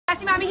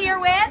Sassy Mommy here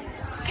with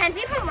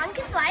Kenzie from One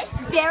Kids Life.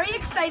 Very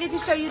excited to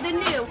show you the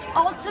new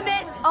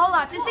Ultimate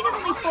Olaf. This thing is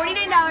only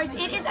 $49.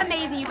 It is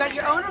amazing. You've got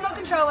your own remote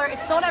controller.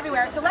 It's sold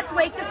everywhere. So let's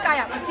wake this guy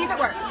up. Let's see if it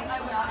works.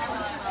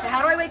 Okay,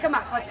 how do I wake him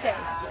up? Let's see. Okay,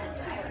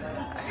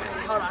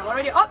 hold on. What do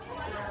I do? Oh,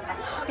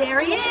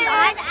 there he is. His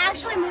eyes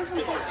actually move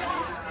himself.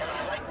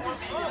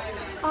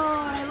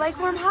 Oh, and I like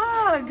warm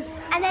hugs.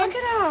 And then, look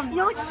at him. You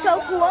know what's so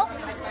cool?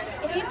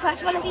 If you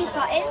press one of these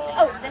buttons,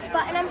 this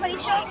button I'm pretty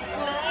sure,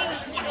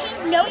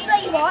 he knows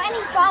where you are and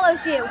he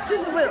follows you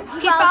through the room.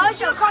 He follows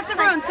you across the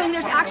room. So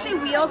there's actually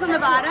wheels on the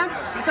bottom.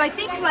 So I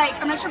think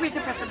I'm not sure if we have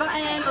to press the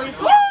button or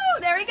just, woo,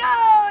 there he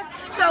goes.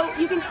 So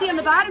you can see on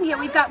the bottom here,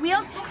 we've got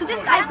wheels. So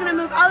this guy's gonna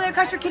move all the way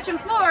across your kitchen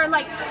floor.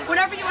 Like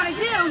whatever you wanna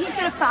do, he's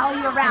gonna follow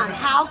you around.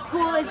 How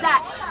cool is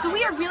that? So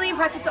we are really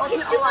impressed with the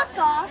Ultimate He's super Olaf.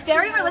 soft.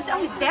 Very realistic.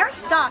 Oh, he's very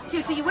soft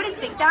too. So you wouldn't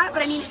think that,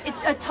 but I mean,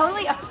 it's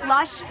totally a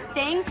plush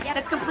thing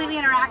that's completely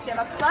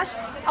interactive. A plush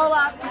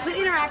Olaf,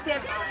 completely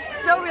interactive.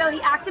 So real. He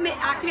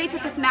activates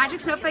with this magic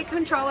snowflake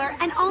controller,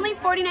 and only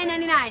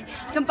 $49.99.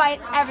 You can buy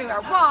it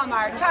everywhere.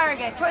 Walmart,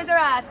 Target, Toys R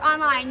Us,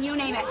 online, you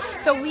name it.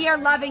 So we are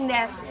loving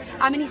this.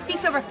 And he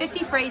speaks over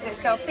 50 phrases.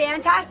 So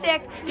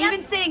fantastic. He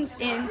even sings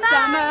in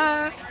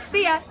summer.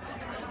 See ya.